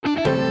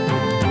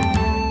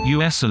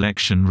U.S.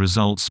 election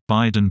results: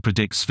 Biden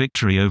predicts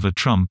victory over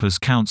Trump as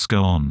counts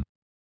go on.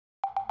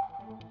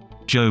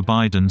 Joe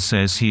Biden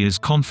says he is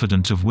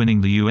confident of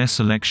winning the U.S.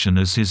 election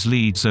as his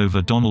leads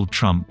over Donald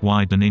Trump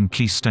widen in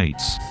key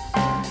states.